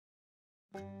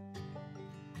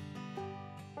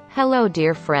Hello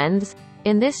dear friends,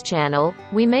 in this channel,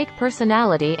 we make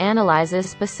personality analyses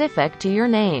specific to your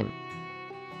name.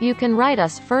 You can write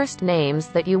us first names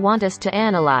that you want us to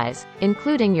analyze,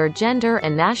 including your gender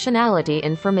and nationality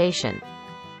information.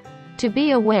 To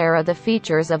be aware of the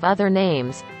features of other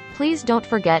names, please don't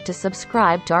forget to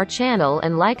subscribe to our channel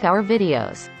and like our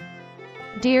videos.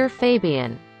 Dear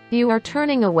Fabian, you are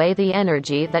turning away the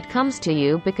energy that comes to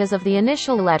you because of the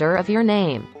initial letter of your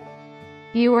name.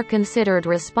 You are considered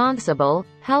responsible,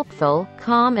 helpful,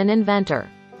 calm and inventor.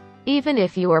 Even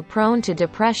if you are prone to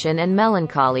depression and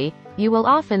melancholy, you will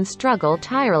often struggle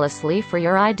tirelessly for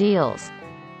your ideals.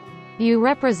 You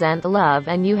represent love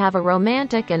and you have a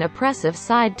romantic and oppressive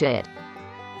side to it.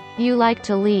 You like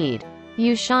to lead.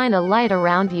 You shine a light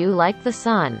around you like the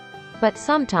sun. But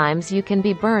sometimes you can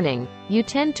be burning, you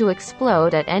tend to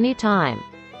explode at any time.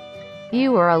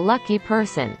 You are a lucky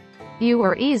person. You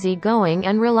are easygoing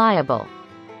and reliable.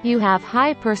 You have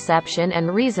high perception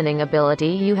and reasoning ability.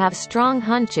 You have strong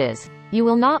hunches. You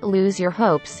will not lose your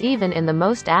hopes even in the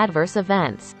most adverse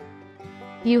events.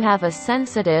 You have a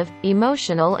sensitive,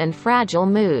 emotional and fragile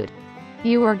mood.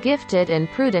 You are gifted and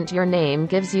prudent. Your name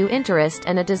gives you interest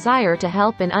and a desire to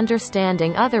help in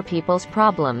understanding other people's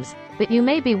problems, but you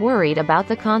may be worried about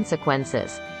the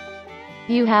consequences.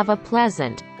 You have a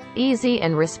pleasant, easy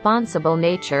and responsible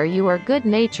nature. You are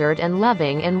good-natured and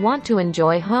loving and want to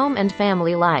enjoy home and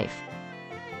family life.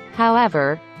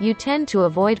 However, you tend to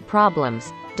avoid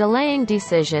problems, delaying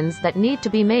decisions that need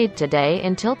to be made today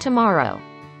until tomorrow.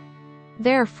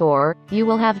 Therefore, you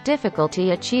will have difficulty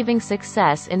achieving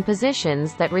success in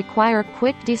positions that require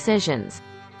quick decisions.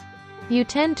 You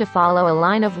tend to follow a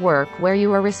line of work where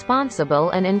you are responsible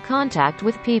and in contact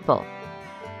with people.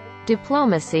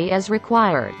 Diplomacy is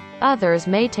required. Others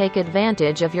may take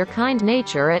advantage of your kind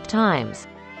nature at times.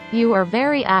 You are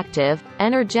very active,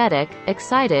 energetic,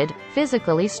 excited,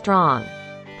 physically strong.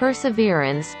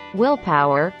 Perseverance,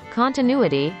 willpower,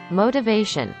 continuity,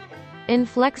 motivation,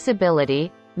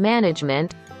 inflexibility,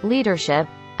 management, leadership,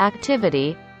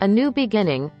 activity, a new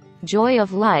beginning, joy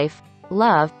of life,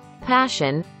 love,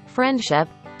 passion, friendship,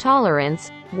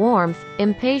 tolerance, warmth,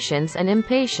 impatience and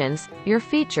impatience. Your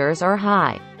features are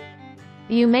high.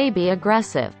 You may be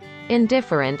aggressive,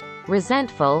 indifferent,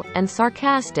 resentful, and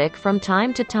sarcastic from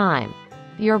time to time.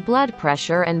 Your blood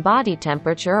pressure and body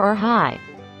temperature are high.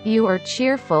 You are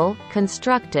cheerful,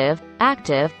 constructive,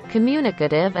 active,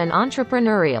 communicative and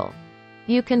entrepreneurial.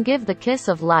 You can give the kiss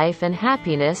of life and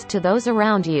happiness to those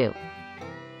around you.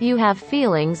 You have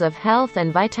feelings of health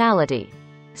and vitality.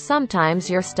 Sometimes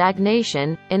your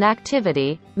stagnation,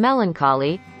 inactivity,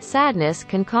 melancholy, sadness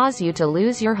can cause you to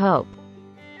lose your hope.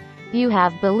 You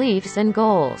have beliefs and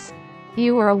goals.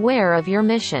 You are aware of your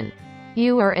mission.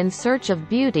 You are in search of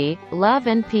beauty, love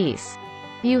and peace.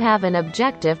 You have an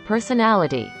objective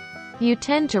personality. You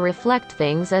tend to reflect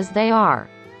things as they are,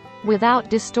 without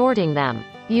distorting them.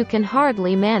 You can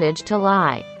hardly manage to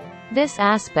lie. This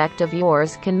aspect of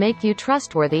yours can make you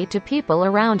trustworthy to people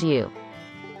around you.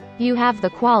 You have the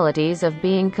qualities of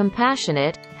being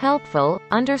compassionate, helpful,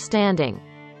 understanding,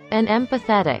 and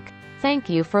empathetic. Thank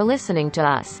you for listening to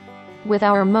us. With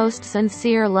our most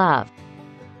sincere love.